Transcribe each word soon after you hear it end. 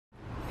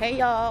Hey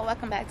y'all,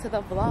 welcome back to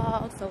the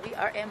vlog. So we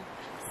are in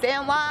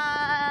San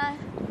Juan.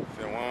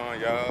 San Juan,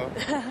 y'all.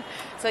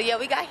 So yeah,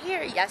 we got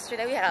here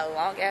yesterday. We had a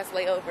long ass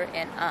layover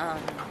in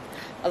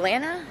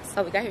Atlanta.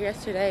 So we got here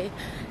yesterday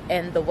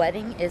and the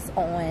wedding is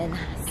on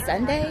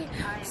Sunday.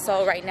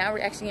 So right now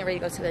we're actually getting ready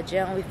to go to the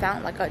gym. We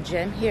found like a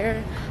gym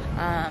here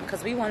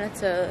because we wanted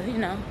to, you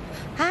know,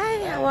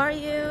 hi, how are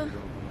you?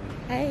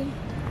 Hey.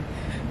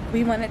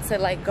 We wanted to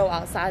like go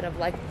outside of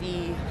like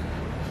the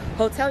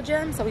hotel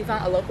gym, so we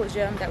found a local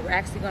gym that we're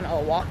actually gonna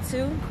walk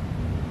to.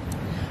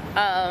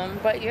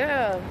 But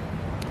yeah,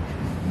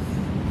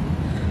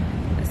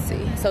 let's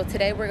see. So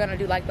today we're gonna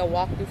do like the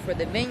walkthrough for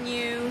the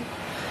venue.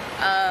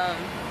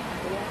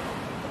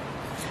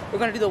 We're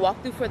gonna do the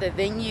walkthrough for the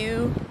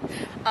venue.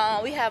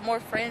 We have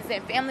more friends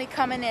and family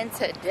coming in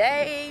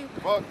today.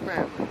 Fuck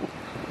family.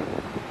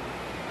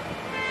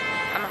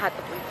 I'm gonna have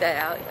to bleep that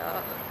out,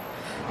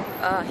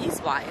 y'all.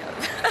 He's wild.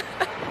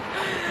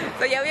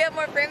 So yeah, we have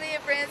more family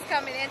and friends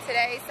coming in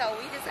today, so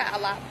we just got a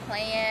lot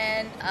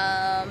planned.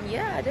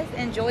 Yeah, just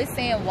enjoy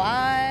San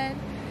Juan.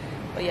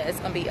 But yeah, it's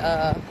gonna be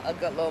a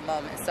good little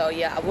moment. So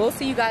yeah, we'll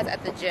see you guys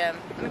at the gym.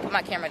 Let me put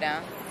my camera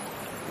down.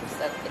 It's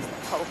the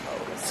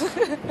po-pos.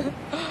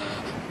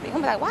 They're gonna be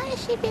like, why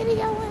is she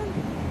videoing?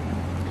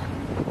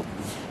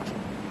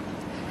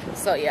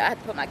 So yeah, I had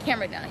to put my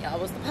camera down, y'all.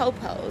 It was the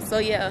po-pos. So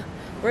yeah,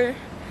 we're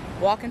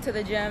walking to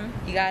the gym.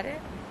 You got it?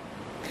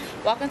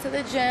 Walking to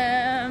the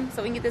gym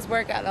so we can get this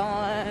workout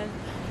on.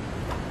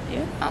 You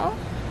know,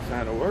 It's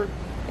time to work.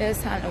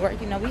 it's time to work.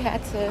 You know, we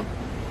had to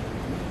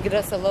get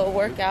us a little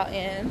workout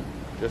in.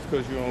 Just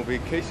because you're on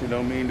vacation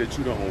don't mean that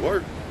you don't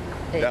work.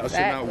 Thou shalt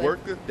not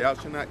worketh, thou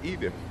shalt not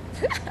eateth.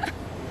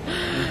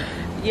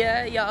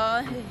 Yeah,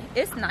 y'all,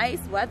 it's nice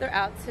weather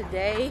out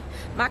today.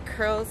 My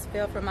curls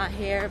fell from my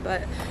hair,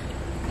 but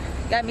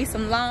got me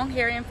some long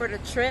hair in for the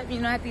trip.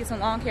 You know, I have to get some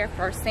long hair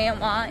for San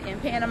Juan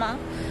in Panama.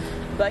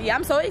 But yeah,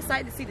 I'm so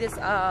excited to see this,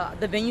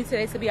 the venue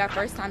today. It's gonna be our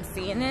first time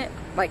seeing it,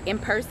 like in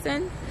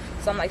person.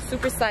 So I'm like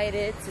super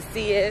excited to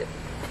see it.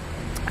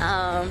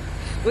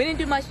 We didn't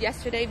do much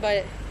yesterday,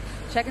 but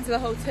check into the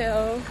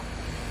hotel,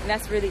 and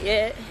that's really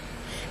it.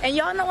 And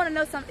y'all don't want to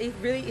know something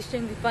really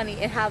extremely funny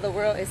and how the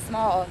world is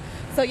small.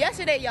 So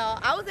yesterday, y'all,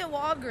 I was in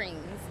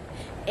Walgreens,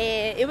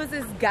 and it was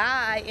this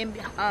guy in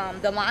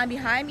the line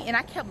behind me, and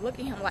I kept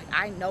looking at him like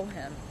I know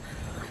him.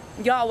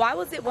 Y'all, why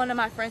was it one of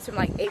my friends from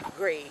like 8th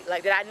grade,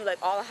 like that I knew like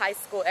all of high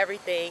school,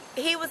 everything?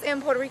 He was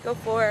in Puerto Rico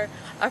for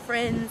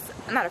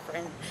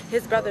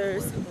his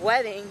brother's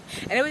wedding,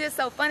 and it was just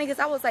so funny because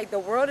I was like, the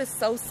world is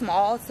so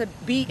small to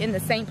be in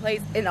the same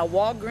place in a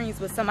Walgreens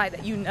with somebody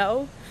that you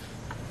know.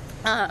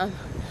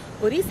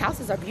 Well, these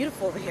houses are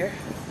beautiful over here.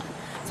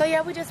 So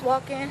yeah, we just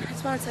walking. I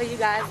just want to tell you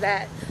guys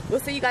that we'll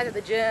see you guys at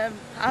the gym.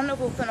 I don't know if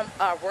we'll film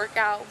a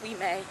workout. We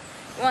may.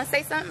 You want to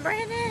say something,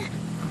 Brandon?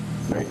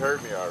 They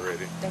heard me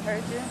already. They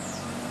heard you?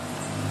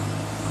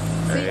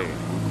 Hey,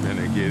 we're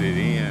gonna get it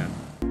in.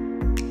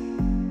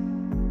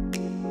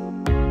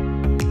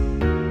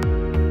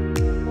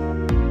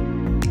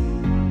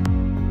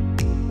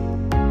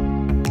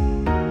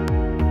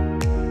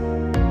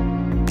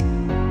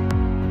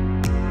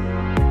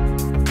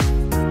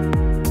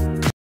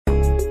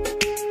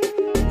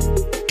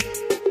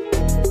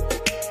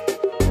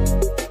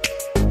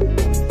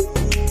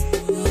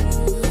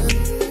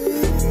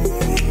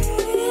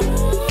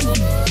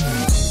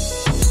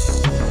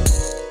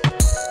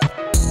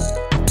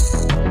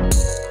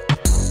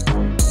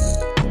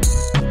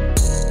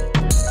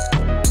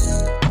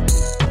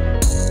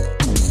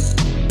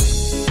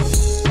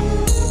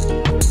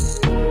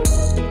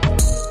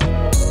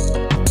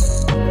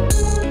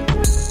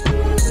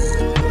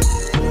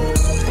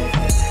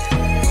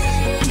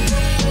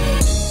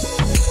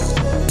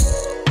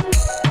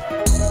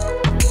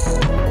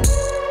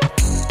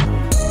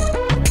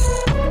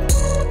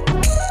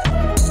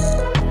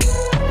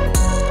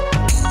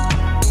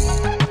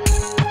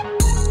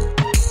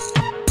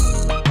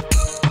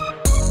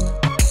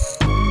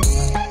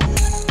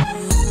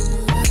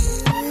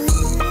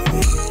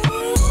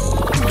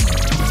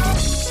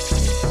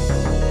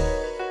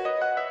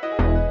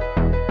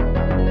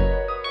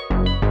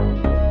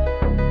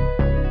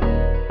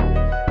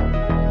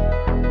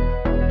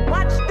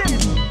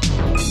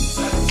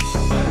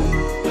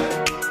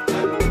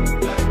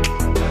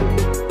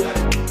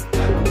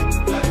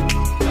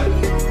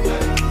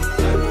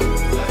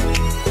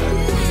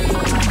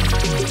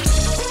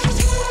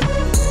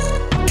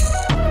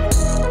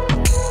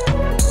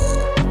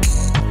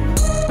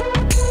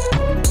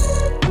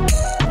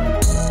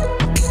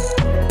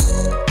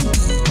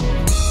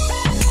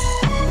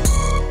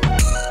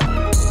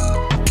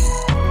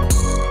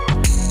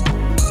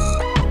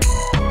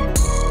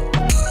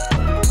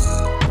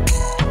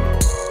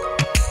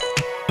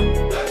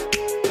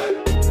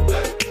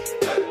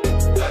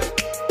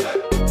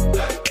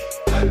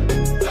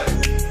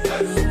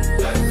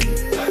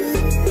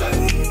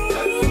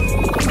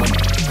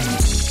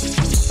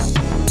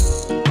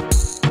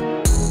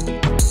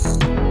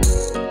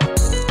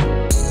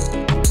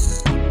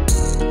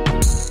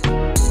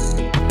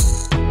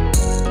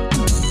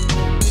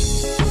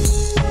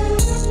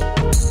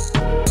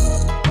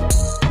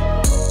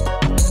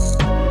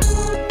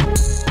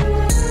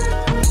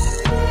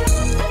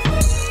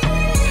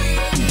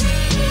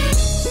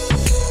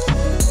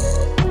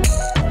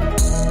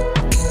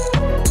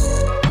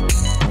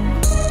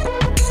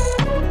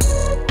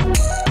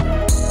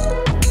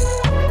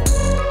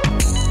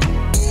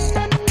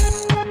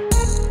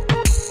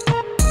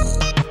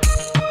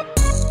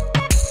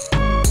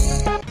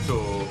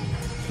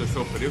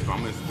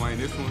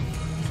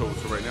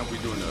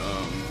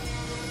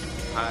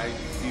 high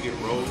seated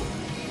row,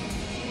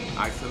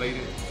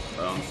 isolated.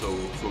 So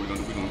we're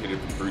gonna hit it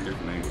from 3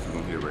 different angles. We're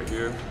gonna hit it right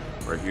here,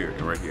 right here,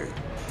 and right here.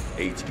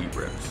 8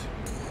 reps.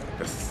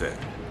 That's the set.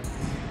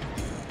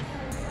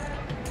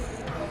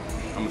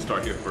 I'm gonna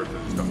start here first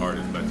because it's the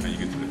hardest by the time you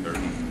get to the third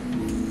one.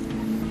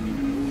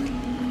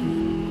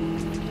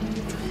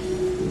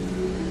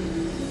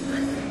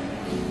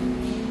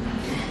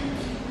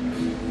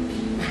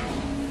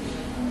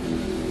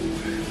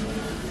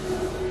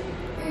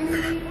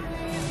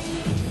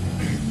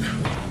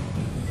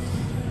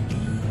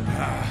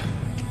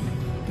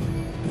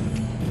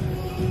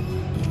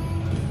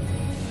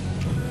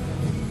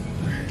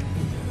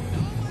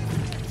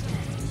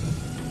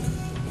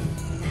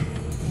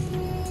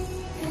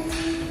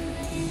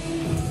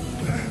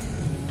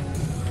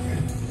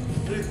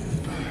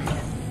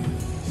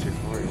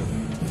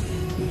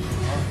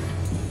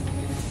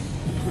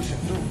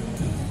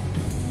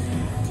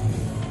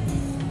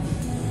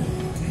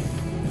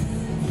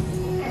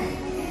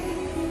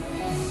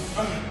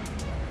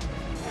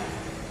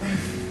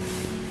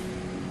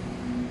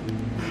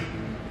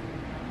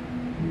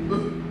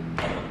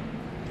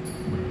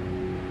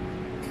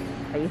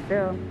 How you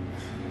feel?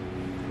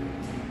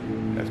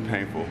 That's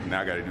painful.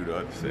 Now I gotta do the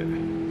other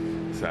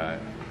side.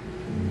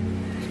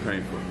 It's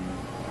painful.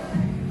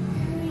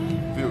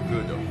 Feel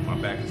good though. My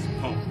back is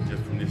pumped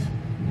just from this.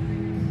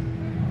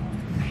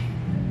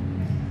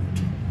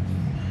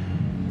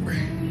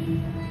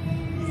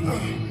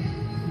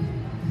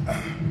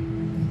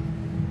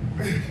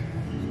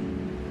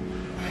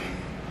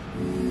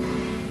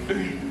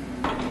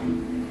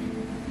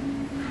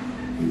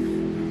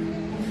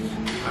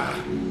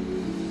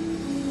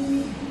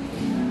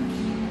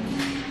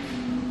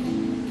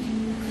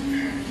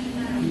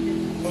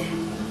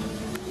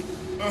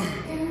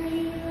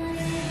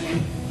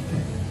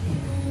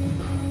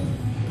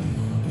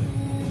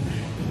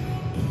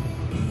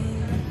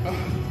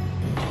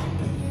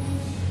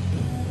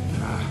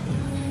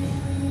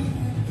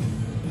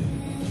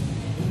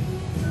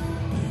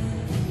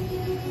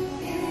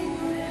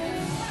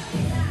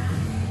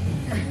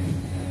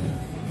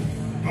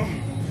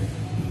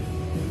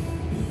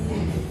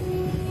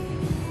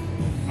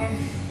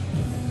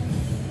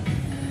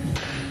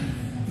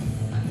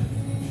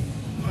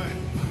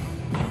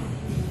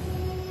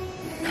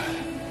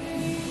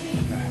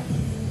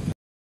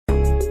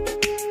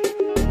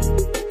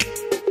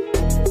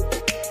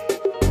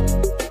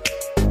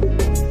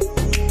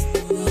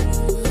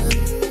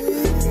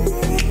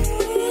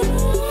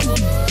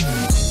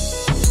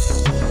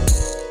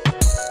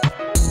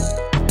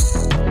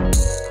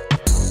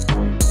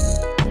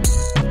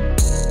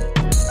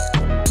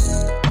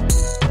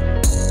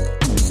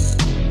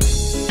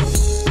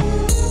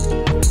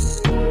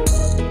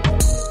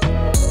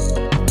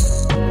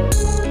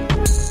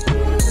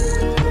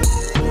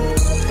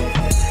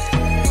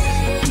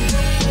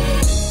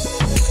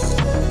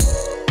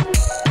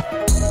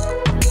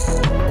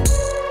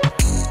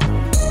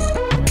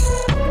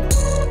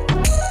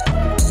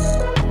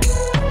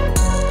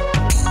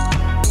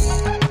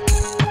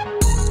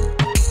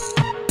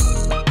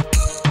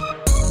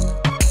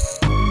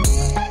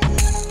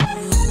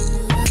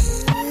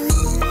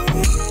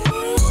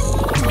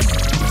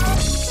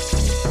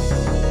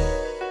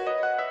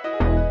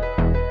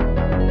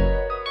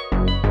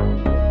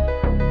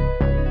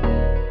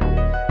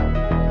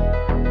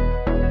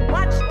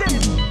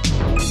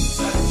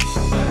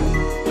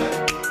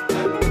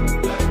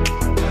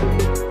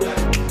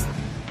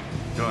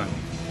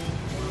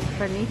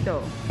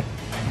 Bonito.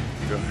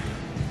 Good.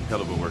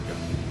 Hell of a workout.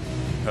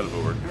 Hell of a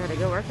workout. Had a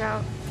good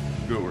workout?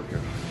 Good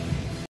workout.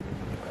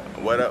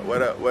 What up,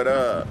 what up, what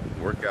up?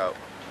 Workout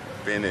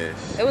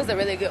finished. It was a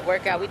really good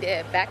workout. We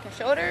did back and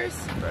shoulders.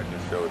 Back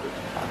and shoulders.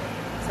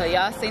 So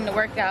y'all seen the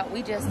workout.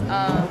 We just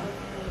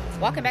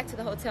walking back to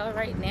the hotel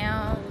right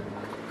now.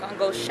 Gonna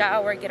go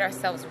shower, get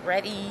ourselves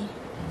ready.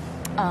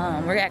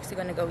 We're actually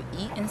gonna go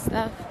eat and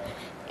stuff.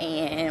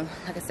 And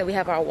like I said, we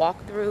have our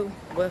walkthrough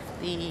with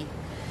the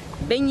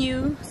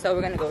venue, so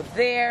we're gonna go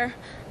there.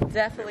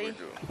 Definitely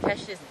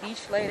catch this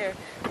beach later.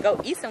 Go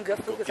eat some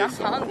good food because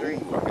I'm hungry.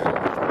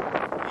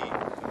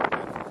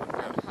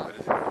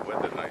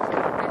 Weather nice.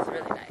 It's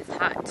really nice,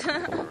 hot. For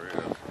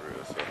real.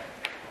 So,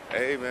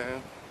 hey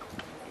man,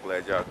 I'm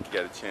glad y'all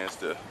got a chance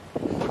to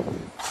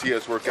see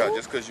us work out.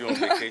 Just because you're on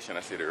vacation,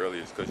 I said it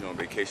earlier, just because you're on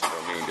vacation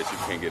don't mean that you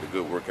can't get a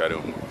good workout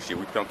in. Shit,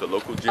 we found the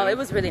local gym. Oh, it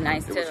was really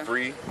nice too. It was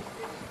free.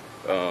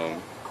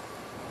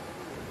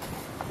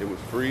 It was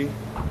free,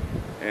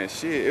 and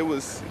shit,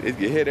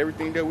 it had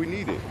everything that we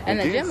needed. And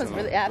the gym was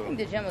really, I think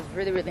the gym was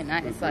really, really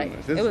nice.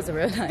 It was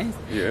real nice.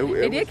 Yeah,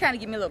 it did kind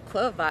of give me a little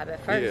club vibe at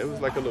first. Yeah, it was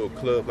like a little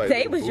club. Like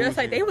they was just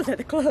like they was at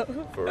the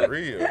club. For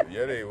real,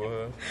 yeah, they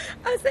was.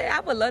 I said I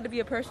would love to be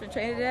a personal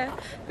trainer there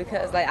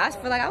because like I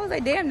feel like I was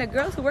like, damn, the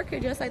girls who work here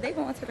just like they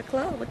going to the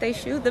club with their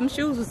shoes. Them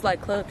shoes was like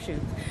club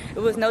shoes.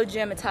 It was no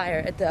gym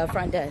attire at the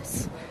front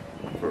desk.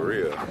 For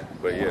real,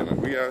 but yeah,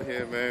 man, we out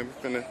here, man.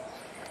 We finna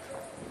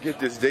get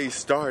this day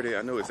started.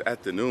 I know it's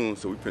afternoon,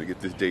 so we finna get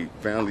this day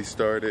finally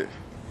started.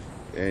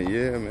 And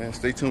yeah, man,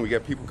 stay tuned. We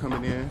got people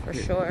coming in. For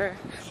sure.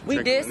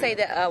 We did say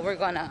that we're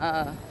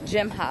gonna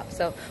gym hop,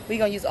 so we're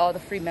gonna use all the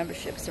free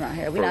memberships around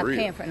here. We're not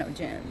paying for no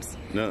gyms.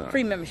 No.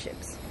 Free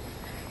memberships.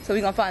 So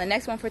we're gonna find the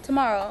next one for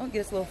tomorrow.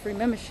 Get us a little free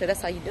membership.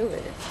 That's how you do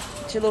it.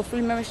 Get your little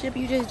free membership,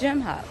 you just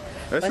gym hop.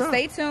 But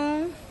stay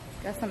tuned.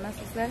 Got something else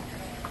to say?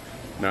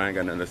 No, I ain't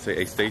got nothing to say.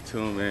 Hey, stay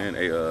tuned, man.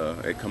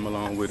 Hey, come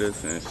along with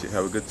us and shit,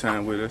 have a good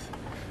time with us.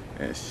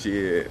 And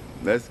shit,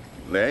 let's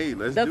do it.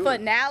 The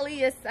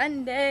finale is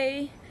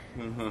Sunday.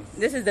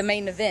 This is the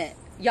main event.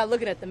 Y'all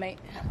looking at the main,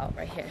 oh,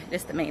 right here.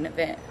 This is the main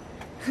event.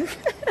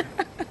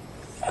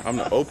 I'm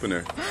the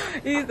opener.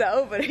 He's the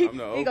opener. I'm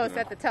the opener. He gonna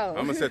set the tone.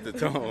 I'm gonna set the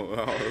tone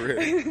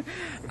already.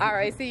 All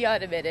right, see y'all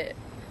in a minute.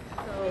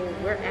 So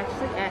we're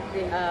actually at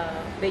the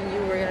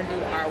venue we're gonna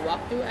do our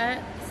walkthrough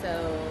at. So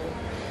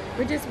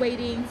we're just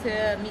waiting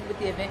to meet with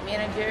the event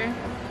manager.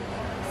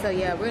 So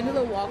yeah, we're gonna do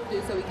a little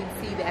walkthrough so we can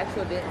see the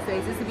actual event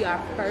space. This will be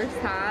our first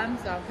time,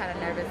 so I'm kind of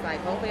nervous. Like,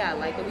 hopefully I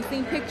like it. We've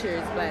seen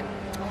pictures, but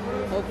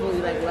hopefully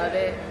we like love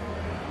it.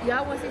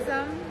 Y'all want to see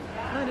something?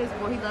 Look at this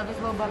boy. He loves his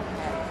little bucket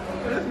hat.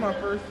 This is my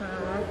first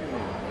time rocking it.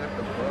 Got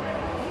the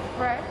bucket.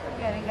 Fresh.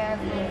 Got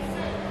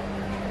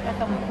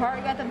them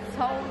birds. Got them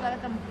toes.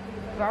 Got them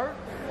birds.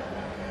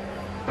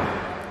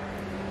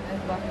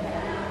 This bucket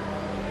hat.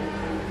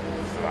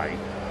 Right.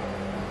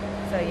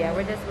 So yeah,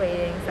 we're just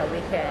waiting so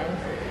we can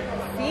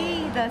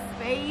see the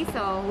space.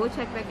 So we'll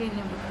check back in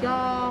with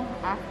y'all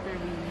after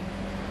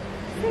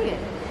we see it.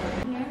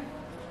 Here.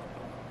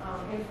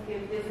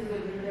 If this is what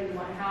you really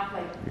want to have,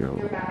 like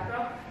your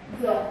bathroom.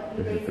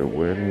 This is the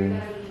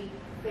wedding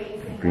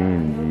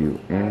venue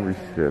and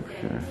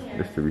reception.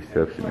 This is the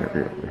reception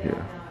area over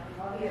here.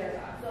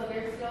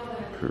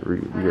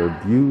 We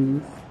got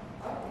views.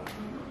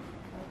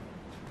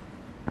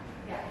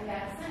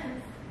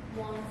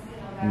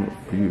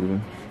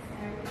 View.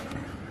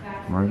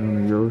 Right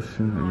on the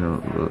ocean. Yo,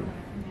 look.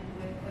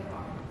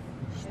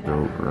 It's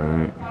dope,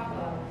 right?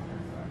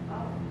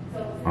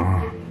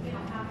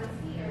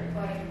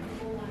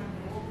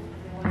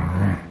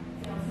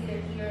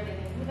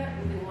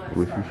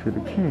 Wish you should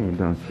have came,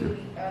 don't you?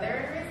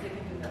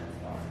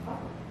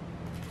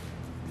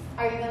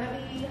 Are you gonna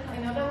be? I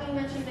know that we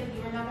mentioned that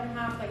you were not gonna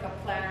have like a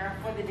planner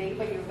for the day,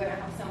 but you're gonna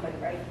have somebody,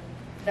 right?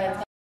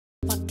 That's.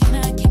 Why can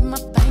I keep my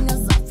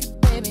fingers off you,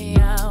 baby?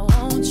 I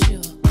want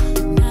you.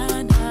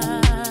 Nah,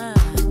 nah.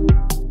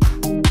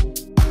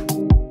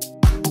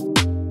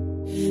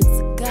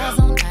 Cigars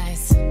on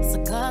ice,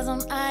 cigars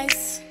on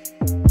ice.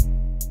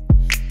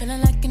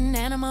 Feeling like an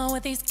animal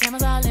with these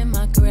cameras all in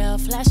my grill.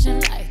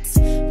 Flashing lights,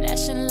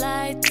 flashing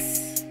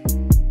lights.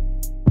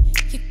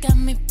 You got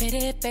me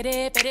pity,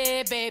 pity,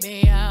 pity,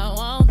 baby. I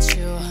want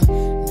you.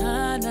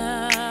 Nah,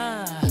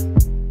 nah.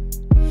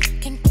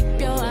 Can't keep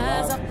your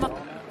eyes off my.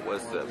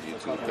 What's up,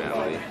 YouTube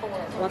family?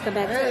 Welcome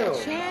back to the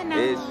channel.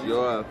 It's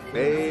your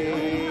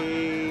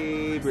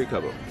favorite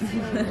couple.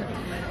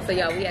 So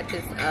y'all, we at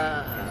this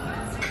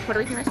Puerto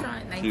Rican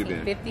restaurant,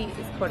 1950.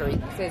 It's Puerto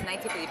Rican. So it's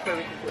 1950 Puerto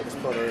Rican food. It's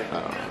Puerto Rican.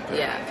 Okay.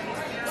 Yeah.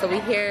 So we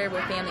here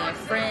with family and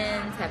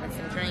friends, having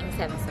some drinks,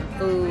 having some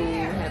food,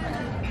 having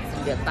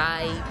some good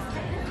vibes.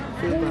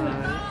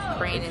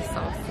 Brandon's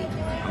saucy.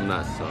 I'm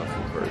not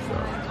saucy first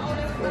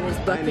off. With his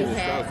bucket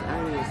hat. I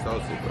ain't even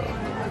saucy, bro.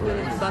 With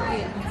his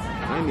bucket.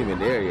 I ain't even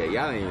there yet.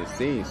 Y'all ain't even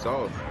seen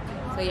sauce.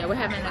 So yeah, we're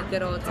having a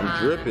good old time. I'm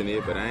dripping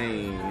it, but I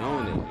ain't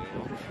on it.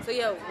 So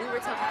yeah, we were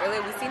talking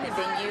earlier. We seen the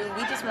venue.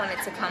 We just wanted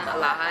to come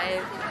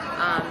alive.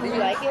 Did you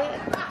like it?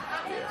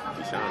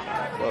 He sounds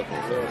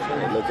fucking so.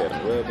 Look at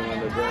him rubbing on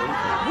the bro.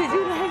 Did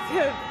you like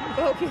him?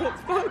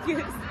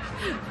 Focus.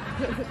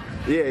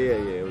 Yeah.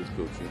 It was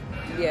cool too.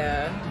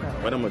 Yeah.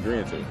 What I'm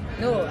agreeing to.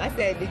 No, I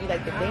said, did you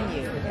like the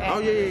venue? Oh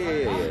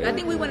yeah. I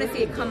think we want to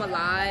see it come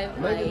alive.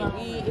 Like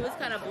it was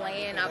kind of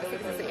bland. Obviously,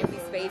 because it's an empty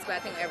space, but I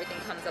think everything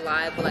comes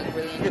alive. We'll like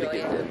really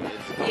enjoy it.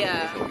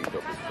 Yeah.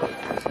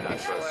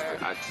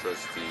 I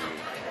trust the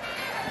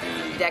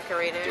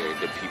decorator,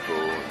 the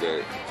people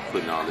that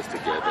putting all this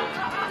together. You know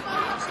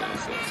what I'm saying?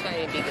 So it's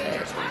gonna be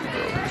good. It's gonna be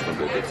good. It's gonna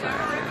be a good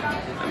time,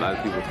 man. A lot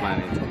of people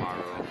planning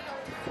tomorrow.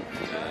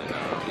 And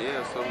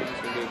yeah, so it's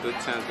gonna be a good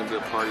time. It's gonna be a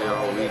party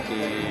all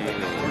weekend.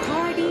 And,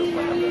 Party!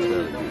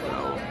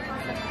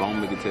 Don't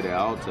make it to the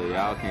altar.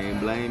 Y'all can't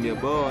blame your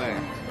boy.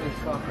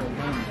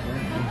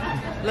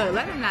 Look,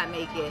 let him not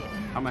make it.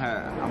 I'm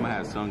gonna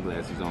have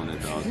sunglasses on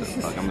at the altar.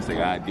 Like, I'm gonna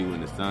say I do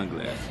in the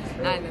sunglasses.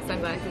 Not in the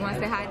sunglasses. You wanna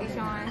say hi,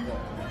 Deshaun?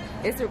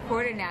 It's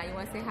recorded now. You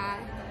wanna say hi?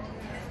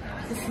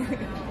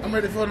 I'm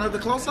ready for another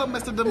close-up,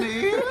 Mr.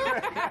 Demir.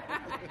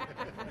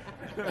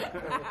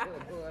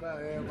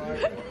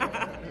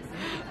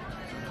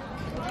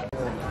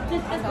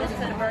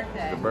 The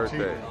birthday. The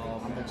birthday.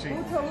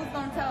 Who's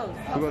gonna toast?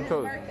 Who's gonna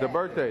toast? The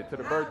birthday, to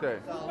the birthday.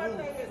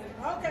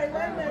 Okay,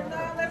 wait a minute,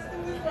 now let's do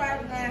this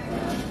right now.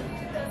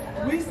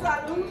 We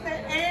salute the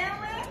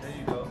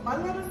Aaron, my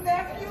little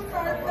nephew's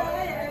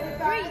birthday, and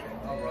everybody.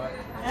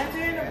 And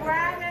then the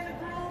bride and the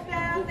groom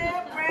down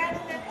there,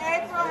 Brandon and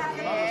April.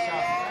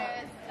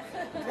 Yes.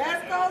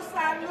 Let's go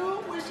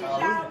salute, wishing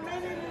y'all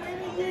many,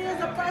 many years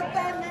of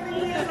birthday, many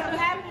years of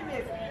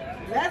happiness.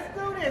 Let's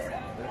do this.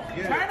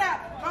 Turn up.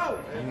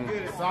 Go. Let's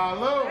get it.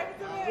 Salute.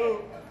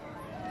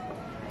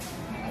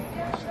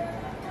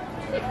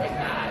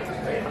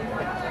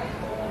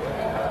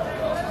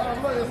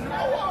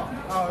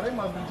 Oh, they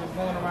must be just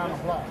going around the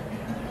block.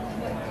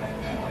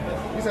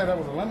 You said that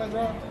was a lemon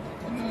drop?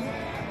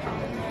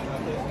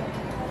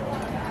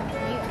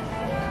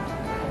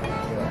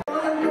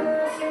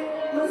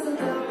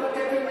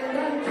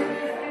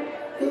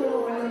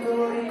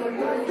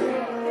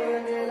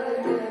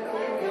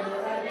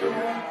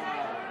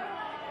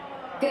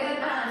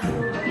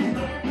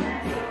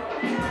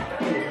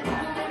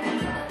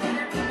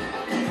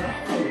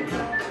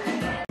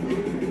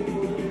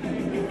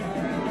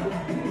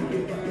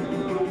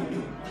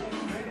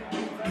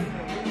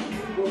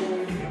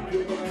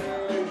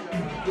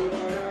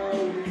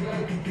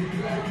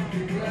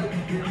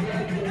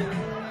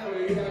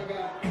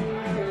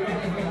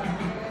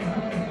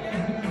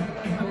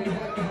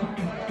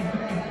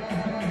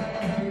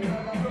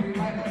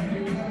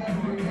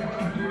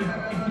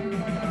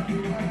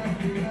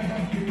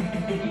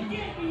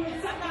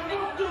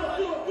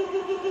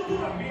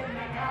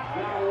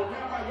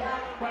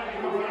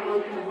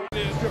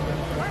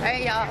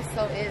 Hey y'all,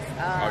 so it's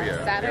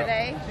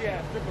Saturday.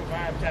 Yeah.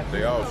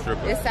 They all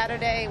strippers. It's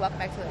Saturday. Welcome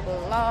back to the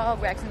vlog.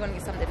 We're actually going to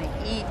get something to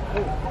eat.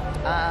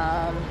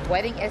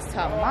 Wedding is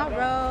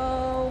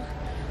tomorrow.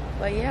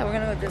 But yeah, we're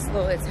going to go to this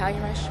little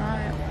Italian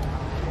restaurant.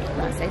 You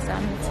want to say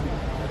something?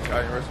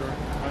 Italian restaurant?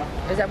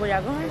 Is that where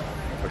y'all going?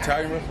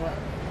 Italian restaurant?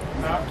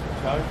 No.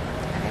 Italian?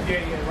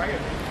 Yeah, right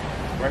here.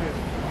 Right here.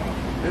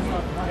 This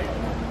one?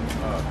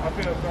 Up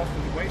here across the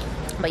way.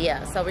 But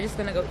yeah, so we're just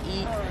going to go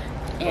eat.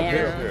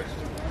 And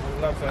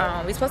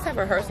we're supposed to have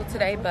rehearsal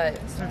today, but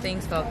some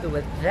things fell through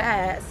with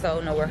that, so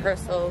no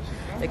rehearsal.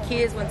 The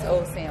kids went to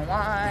old San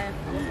Juan.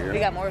 Yeah. We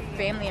got more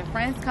family and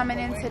friends coming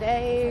in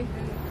today.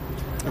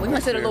 We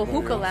went to the little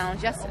hookah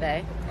lounge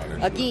yesterday.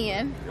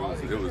 Again. It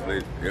was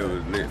lit. It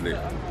was lit.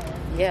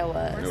 Yeah, it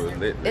was. It was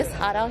lit. It's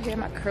hot out here.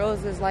 My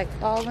curls is like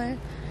falling.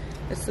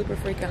 It's super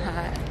freaking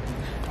hot.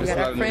 We got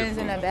our friends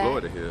in the back.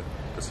 Florida here.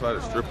 There's a lot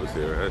of strippers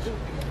here.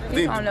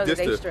 You don't know that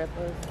they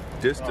strippers.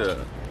 Just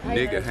a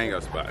nigga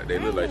hangout spot. They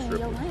look like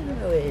strippers.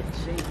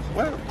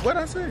 What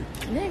I say?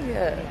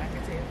 Nigga.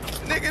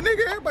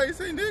 Nigga. Everybody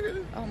say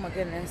nigga. Oh my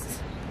goodness.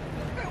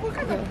 What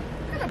kind of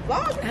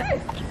blog is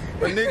this?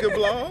 A nigga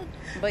blog?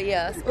 But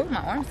yeah, ooh,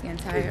 my arm's getting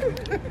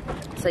tired.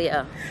 So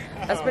yeah,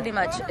 that's pretty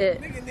much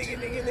it.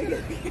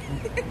 Nigga.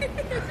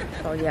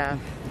 Oh yeah,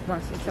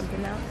 want to say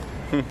something else?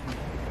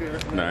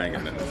 Nah, I ain't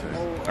got nothing to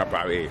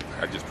say.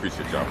 I just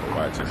appreciate y'all for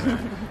watching.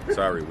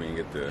 Sorry we didn't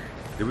get the.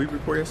 Did we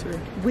record yesterday?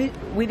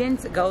 We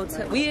didn't go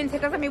to. We didn't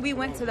take. I mean, we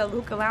went to the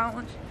hookah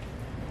lounge,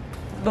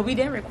 but we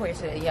didn't record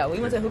yesterday. Yeah, we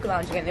went to the hookah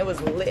lounge again. It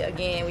was lit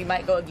again. We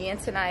might go again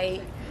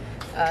tonight.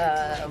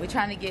 We're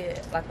trying to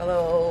get like a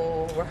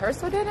little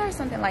rehearsal dinner or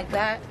something like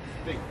that.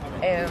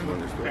 And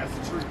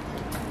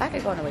I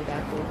could go on the way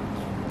back.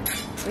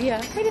 But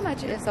yeah, pretty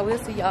much it. So we'll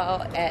see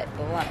y'all at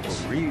lunch.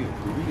 For real.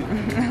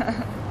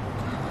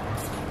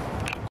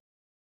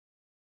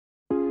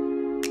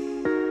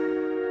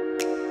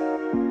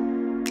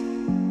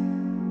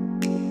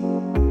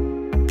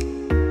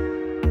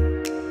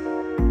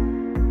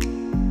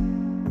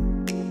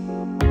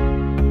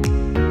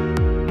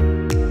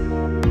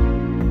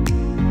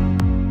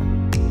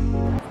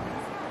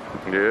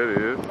 Yeah, it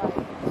is.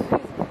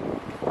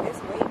 It's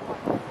way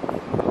more.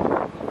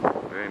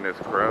 Ain't this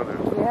crowded?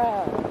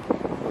 Yeah.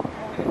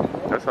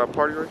 That's our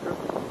party right there?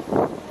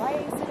 Why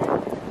didn't you sit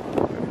down?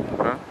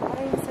 Huh? Why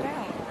didn't you sit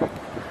down?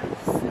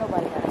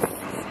 Nobody has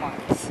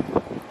smarts.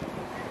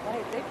 Why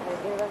did they get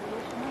a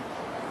resolution?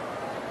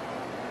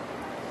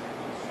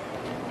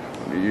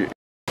 Yeah.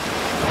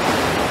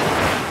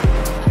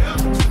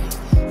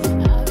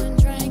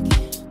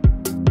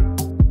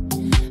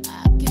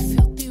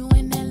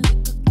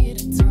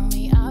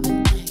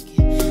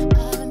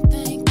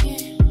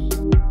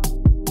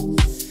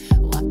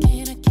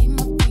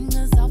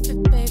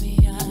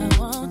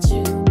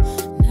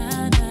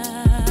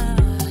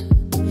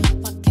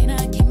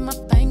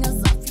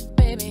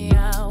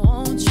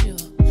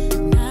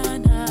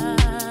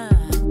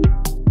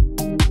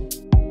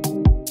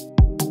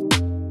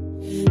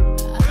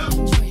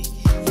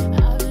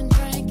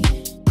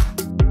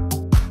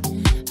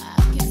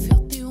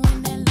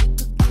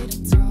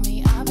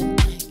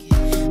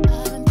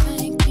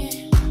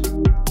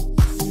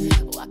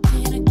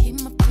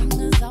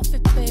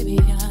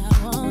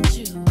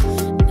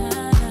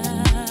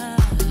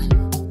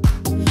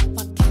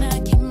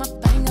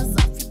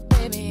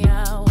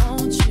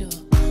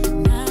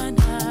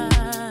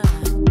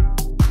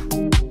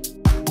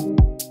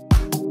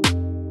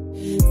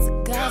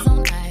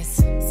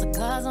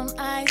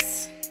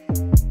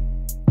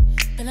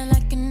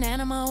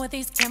 With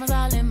these cameras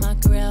all in my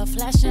grill,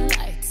 flashing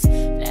lights.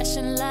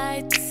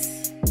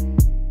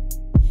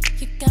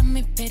 You got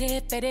me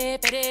pity,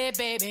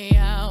 baby,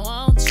 I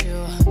want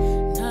you.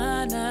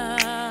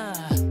 Nah.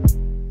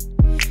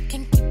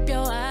 Can't keep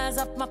your eyes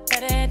off my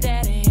petty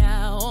daddy,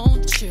 I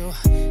want you.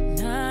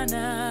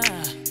 Nah.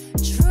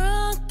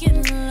 Drunk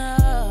in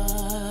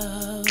love.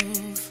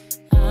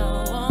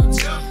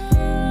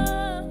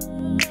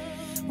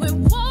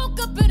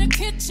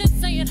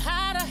 thinking,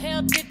 how the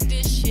hell did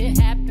this shit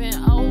happen?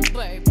 Oh,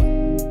 baby.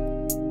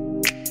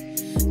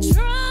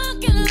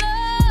 Drunk in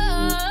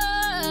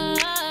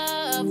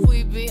love,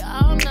 we be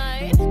all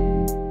night.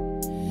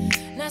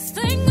 Last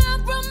thing I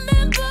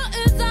remember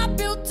is our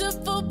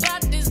beautiful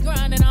bodies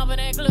grinding off in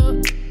that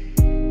club.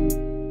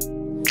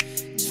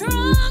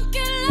 Drunk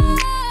in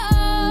love.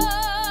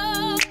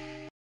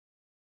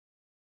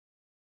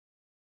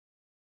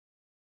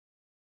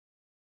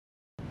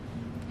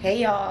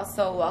 Hey y'all,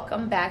 so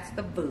welcome back to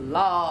the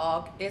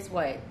vlog. It's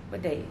what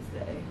day is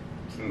today?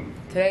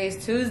 Today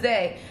is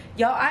Tuesday.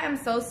 Y'all, I am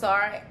so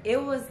sorry. It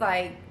was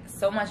like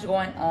so much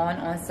going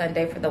on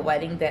Sunday for the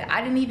wedding that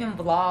I didn't even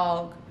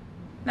vlog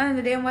none of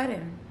the damn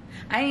wedding.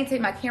 I didn't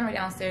take my camera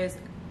downstairs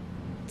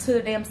to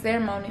the damn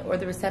ceremony or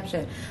the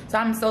reception. So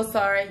I'm so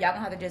sorry. Y'all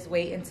gonna have to just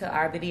wait until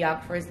our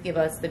videographers give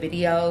us the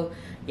video.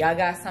 Y'all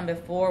got some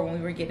before when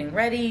we were getting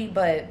ready,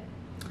 but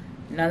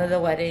none of the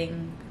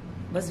wedding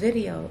was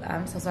video.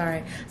 I'm so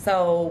sorry.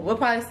 So we'll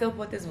probably still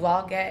put this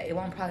vlog at. It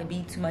won't probably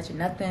be too much of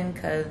nothing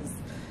because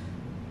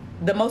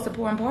the most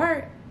important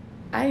part,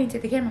 I didn't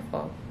take the camera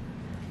for.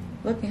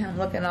 Look at him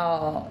looking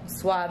all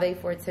suave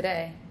for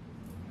today.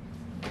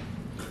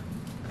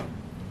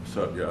 What's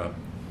up, y'all?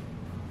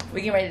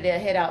 We getting ready to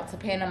head out to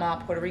Panama.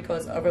 Puerto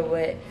Rico's over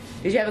with.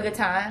 Did you have a good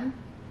time?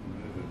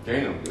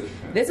 Damn.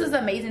 This was an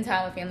amazing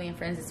time with family and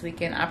friends this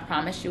weekend. I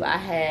promise you, I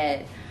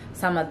had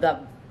some of the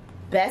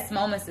best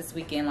moments this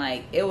weekend.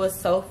 Like, it was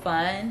so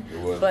fun. It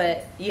was.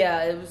 But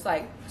yeah, it was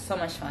like so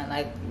much fun.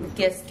 Like,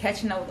 just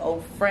catching up with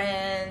old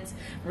friends,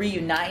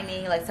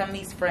 reuniting. Like, some of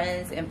these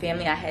friends and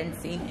family I hadn't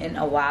seen in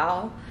a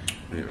while.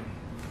 Yeah,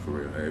 for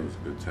real. Hey, it was a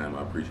good time.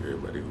 I appreciate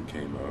everybody who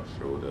came out,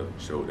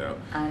 showed out.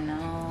 I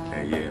know.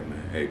 And yeah,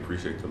 man. Hey,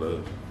 appreciate the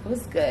love. It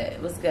was good.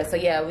 It was good. So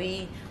yeah,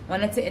 we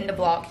wanted to end the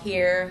vlog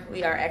here.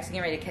 We are actually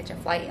getting ready to catch a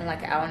flight in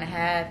like an hour and a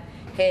half.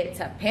 Head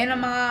to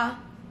Panama.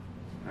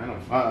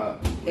 Panama.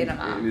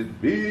 It's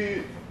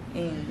big.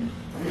 And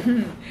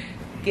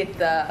get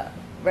the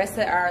rest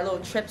of our little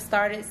trip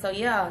started. So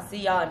yeah, see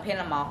y'all in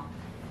Panama.